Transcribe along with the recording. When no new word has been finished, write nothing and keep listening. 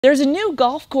There's a new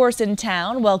golf course in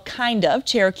town. Well, kind of.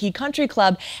 Cherokee Country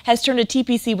Club has turned to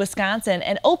TPC Wisconsin,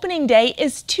 and opening day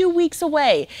is 2 weeks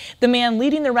away. The man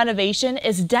leading the renovation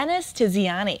is Dennis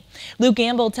Tiziani. Luke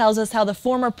Gamble tells us how the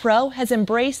former pro has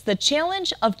embraced the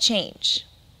challenge of change.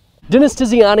 Dennis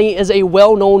Tiziani is a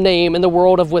well-known name in the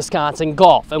world of Wisconsin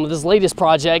golf, and with his latest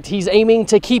project, he's aiming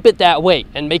to keep it that way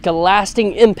and make a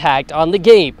lasting impact on the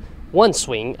game, one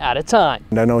swing at a time.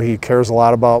 And I know he cares a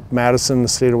lot about Madison, the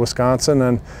state of Wisconsin,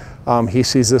 and he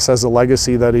sees this as a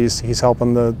legacy that he's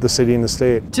helping the city and the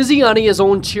state. Tiziani has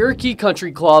owned Cherokee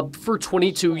Country Club for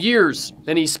 22 years,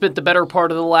 and he spent the better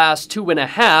part of the last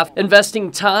 2.5 investing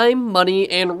time, money,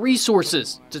 and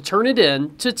resources to turn it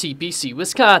into TPC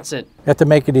Wisconsin. You have to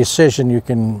make a decision. You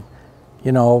can,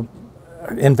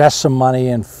 invest some money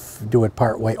and do it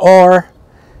part way, or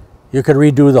you could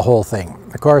redo the whole thing.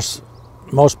 Of course,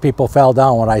 most people fell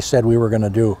down when I said we were going to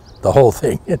do the whole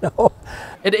thing,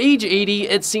 At age 80,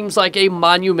 it seems like a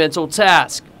monumental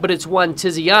task, but it's one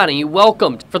Tiziani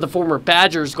welcomed. For the former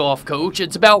Badgers golf coach,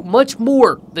 it's about much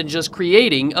more than just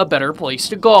creating a better place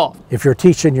to golf. If you're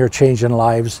teaching, you're changing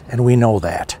lives, and we know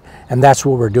that. And that's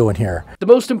what we're doing here. The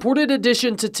most important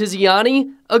addition to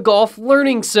Tiziani, a golf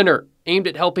learning center aimed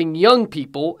at helping young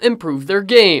people improve their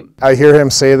game. I hear him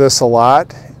say this a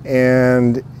lot,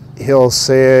 and he'll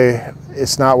say,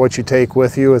 it's not what you take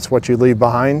with you, it's what you leave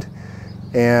behind.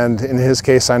 And in his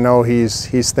case, I know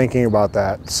he's thinking about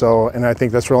that. So, and I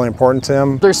think that's really important to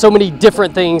him. There's so many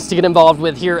different things to get involved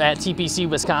with here at TPC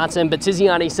Wisconsin, but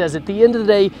Tiziani says at the end of the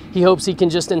day, he hopes he can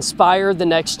just inspire the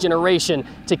next generation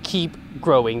to keep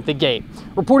growing the game.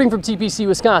 Reporting from TPC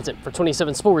Wisconsin for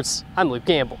 27 Sports, I'm Luke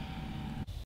Gamble.